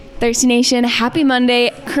Thirsty Nation, happy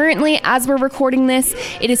Monday. Currently, as we're recording this,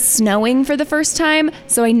 it is snowing for the first time,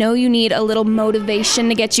 so I know you need a little motivation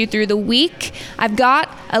to get you through the week. I've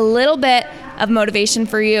got a little bit of motivation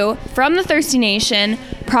for you from the Thirsty Nation.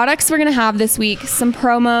 Products we're going to have this week, some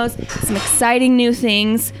promos, some exciting new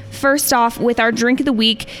things. First off, with our drink of the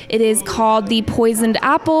week, it is called the Poisoned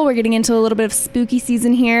Apple. We're getting into a little bit of spooky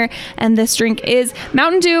season here, and this drink is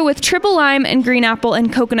Mountain Dew with triple lime and green apple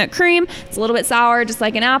and coconut cream. It's a little bit sour, just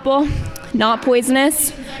like an apple. Not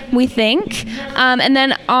poisonous, we think. And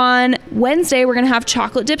then on Wednesday, we're going to have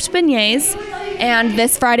chocolate dipped beignets. And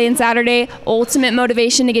this Friday and Saturday, ultimate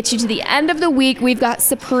motivation to get you to the end of the week, we've got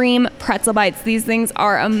Supreme Pretzel Bites. These things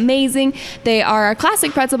are amazing. They are our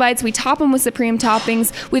classic pretzel bites. We top them with Supreme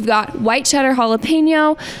toppings. We've got white cheddar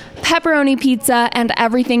jalapeno, pepperoni pizza, and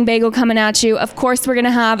everything bagel coming at you. Of course, we're going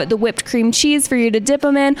to have the whipped cream cheese for you to dip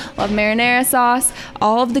them in. We'll have marinara sauce,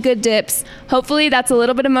 all of the good dips. Hopefully, that's a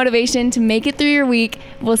little bit of motivation to make it through your week.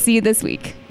 We'll see you this week.